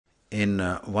In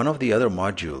one of the other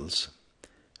modules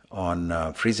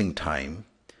on freezing time,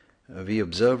 we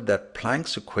observed that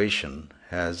Planck's equation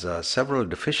has several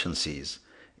deficiencies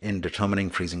in determining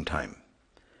freezing time.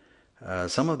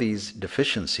 Some of these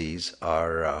deficiencies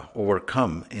are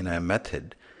overcome in a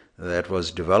method that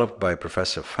was developed by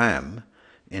Professor Pham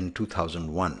in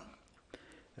 2001.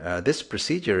 This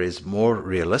procedure is more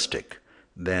realistic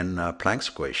than Planck's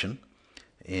equation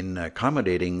in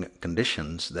accommodating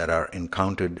conditions that are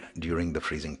encountered during the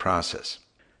freezing process.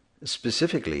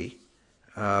 Specifically,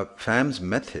 Pham's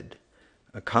method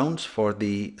accounts for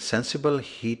the sensible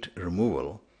heat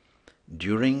removal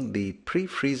during the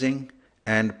pre-freezing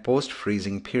and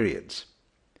post-freezing periods.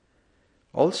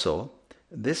 Also,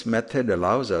 this method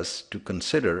allows us to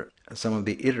consider some of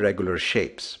the irregular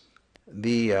shapes.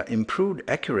 The improved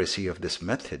accuracy of this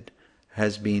method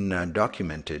has been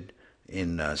documented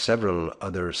in several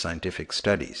other scientific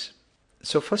studies.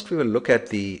 So first we will look at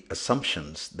the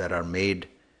assumptions that are made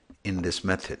in this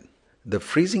method. The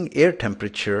freezing air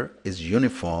temperature is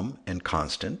uniform and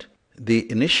constant. The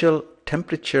initial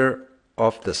temperature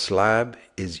of the slab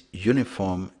is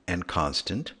uniform and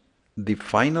constant. The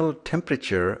final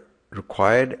temperature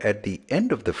required at the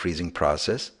end of the freezing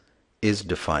process is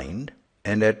defined,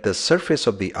 and at the surface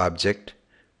of the object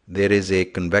there is a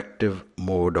convective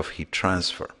mode of heat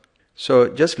transfer. So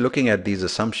just looking at these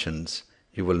assumptions,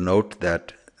 you will note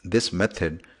that this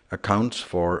method accounts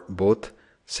for both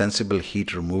sensible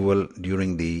heat removal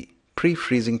during the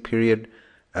pre-freezing period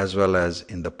as well as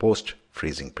in the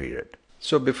post-freezing period.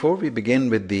 So before we begin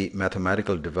with the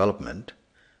mathematical development,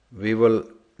 we will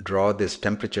draw this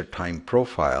temperature time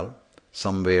profile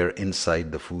somewhere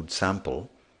inside the food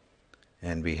sample,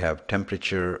 and we have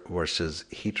temperature versus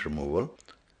heat removal.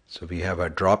 So we have a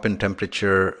drop in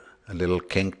temperature, a little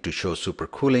kink to show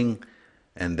supercooling,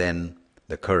 and then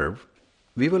the curve.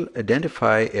 We will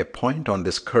identify a point on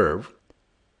this curve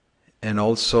and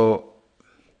also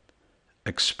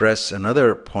express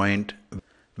another point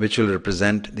which will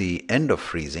represent the end of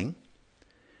freezing.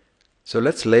 So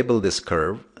let's label this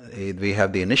curve. We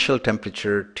have the initial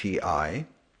temperature Ti,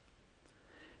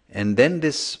 and then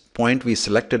this point we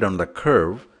selected on the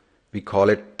curve, we call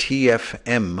it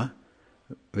TFM,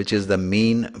 which is the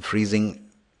mean freezing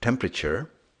temperature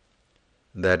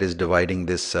that is dividing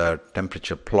this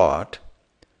temperature plot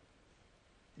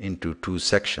into two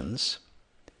sections,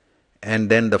 and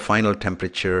then the final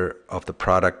temperature of the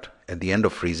product at the end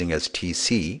of freezing as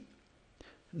Tc.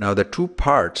 Now the two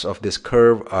parts of this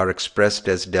curve are expressed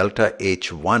as delta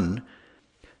H1,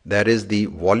 that is the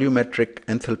volumetric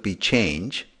enthalpy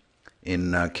change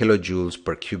in kilojoules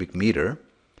per cubic meter.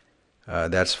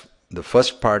 That's the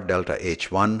first part, delta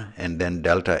H1, and then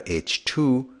delta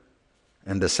H2,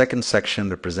 and the second section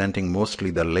representing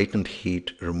mostly the latent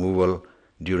heat removal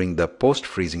during the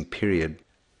post-freezing period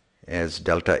as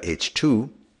delta H2.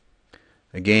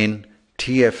 Again,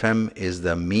 TFM is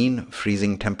the mean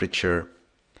freezing temperature,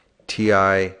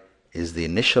 Ti is the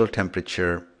initial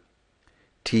temperature,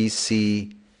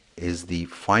 Tc is the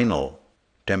final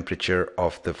temperature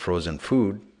of the frozen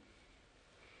food.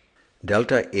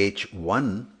 Delta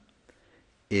H1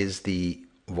 is the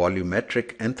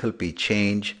volumetric enthalpy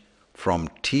change from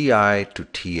Ti to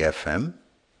TFM,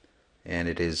 and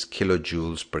it is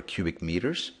kilojoules per cubic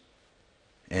meters.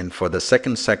 And for the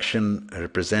second section,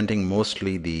 representing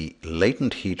mostly the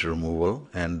latent heat removal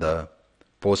and the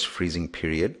post-freezing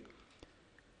period,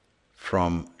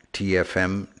 from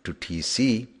TFM to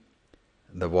Tc,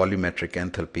 the volumetric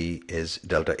enthalpy is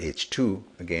delta H2,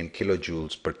 again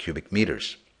kilojoules per cubic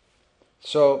meters.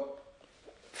 So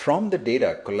from the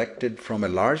data collected from a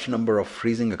large number of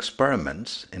freezing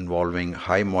experiments involving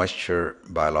high moisture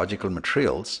biological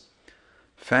materials,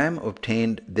 Pham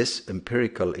obtained this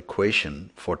empirical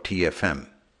equation for TFM.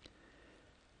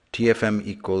 TFM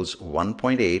equals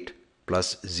 1.8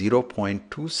 plus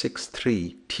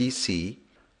 0.263 Tc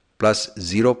plus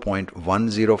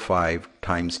 0.105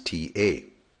 times Ta.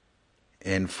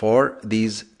 And for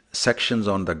these sections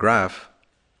on the graph,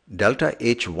 delta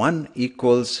H1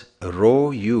 equals rho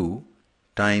u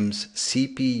times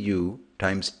Cpu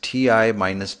times Ti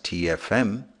minus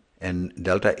TFM, and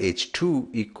delta H2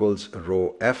 equals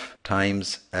rho f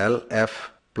times Lf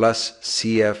plus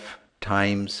Cf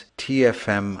times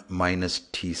TFM minus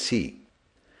Tc.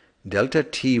 Delta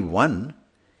T1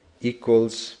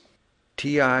 equals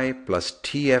Ti plus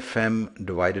TFM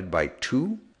divided by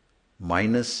 2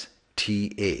 minus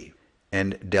Ta,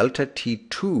 and delta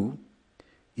T2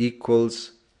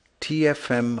 equals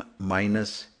TFM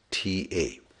minus Ta.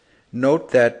 Note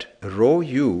that rho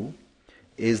u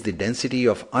is the density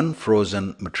of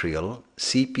unfrozen material,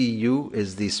 Cpu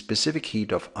is the specific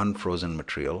heat of unfrozen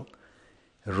material,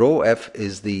 Rho F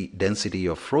is the density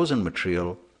of frozen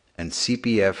material and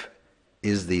CPF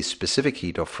is the specific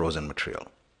heat of frozen material.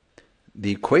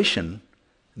 The equation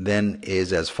then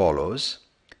is as follows: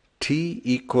 T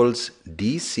equals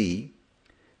dC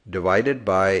divided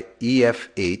by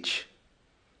EFH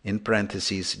in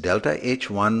parentheses delta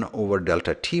H1 over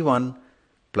delta T1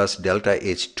 plus delta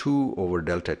H2 over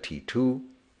delta T2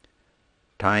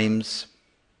 times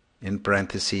in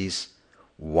parentheses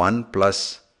 1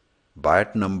 plus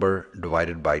Biot number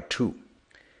divided by 2.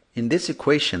 In this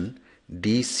equation,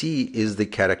 dC is the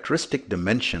characteristic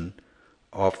dimension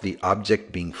of the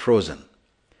object being frozen.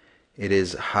 It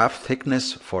is half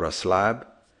thickness for a slab,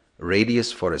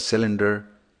 radius for a cylinder,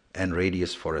 and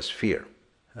radius for a sphere.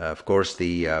 Of course,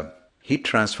 the heat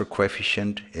transfer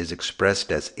coefficient is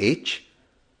expressed as H,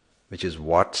 which is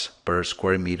watts per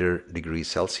square meter degree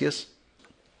Celsius.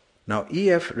 Now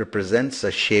EF represents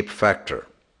a shape factor.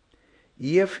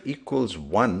 EF equals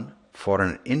 1 for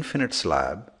an infinite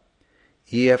slab,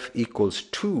 EF equals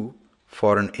 2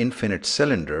 for an infinite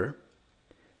cylinder,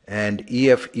 and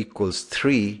EF equals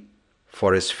 3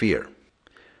 for a sphere.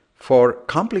 For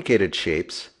complicated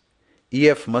shapes,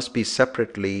 EF must be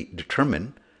separately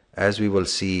determined, as we will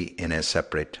see in a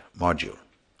separate module.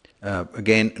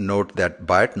 Again, note that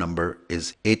Biot number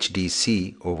is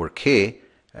HDC over K,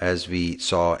 as we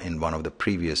saw in one of the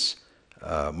previous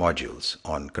modules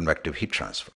on convective heat transfer.